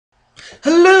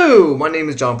Hello, my name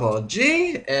is John Paul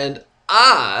G, and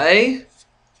I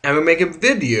am going to make a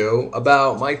video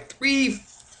about my 3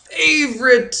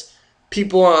 favorite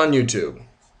people on YouTube.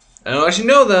 I don't actually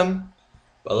know them,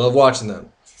 but I love watching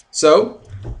them. So,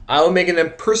 I will make an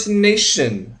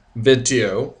impersonation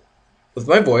video with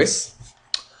my voice,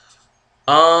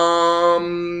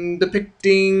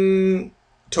 depicting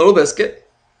Total Biscuit,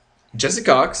 Jesse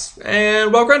Cox,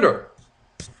 and Crendor.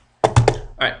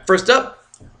 Alright, first up,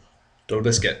 Total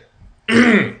Biscuit.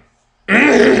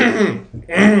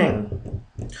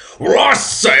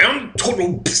 Ross, I am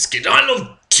Total Biscuit. I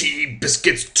love tea,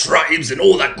 biscuits, tribes, and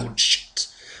all that good shit.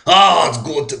 Ah, it's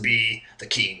good to be the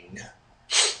king.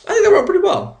 I think that went pretty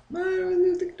well. I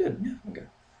really think it did. Yeah, okay.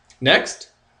 Next,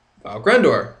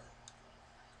 Crendor.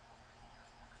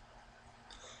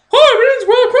 Hi, my name's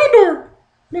Crendor.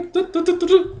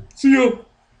 See ya.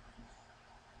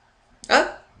 I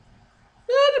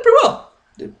did pretty well.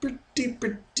 Did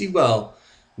pretty well.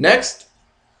 Next,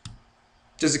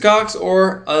 Jesse Cox,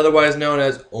 or otherwise known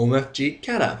as OMFG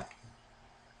Kata.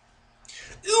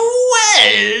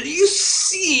 Well, you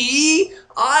see,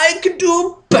 I can do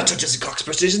a better Jesse Cox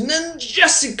impersonation than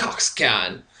Jesse Cox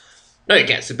can. No, you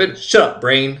can't, stupid. Shut up,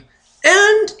 brain.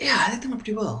 And yeah, I think they went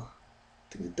pretty well.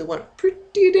 I think they went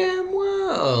pretty damn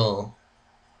well.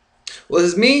 Well,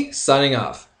 this is me signing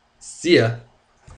off. See ya.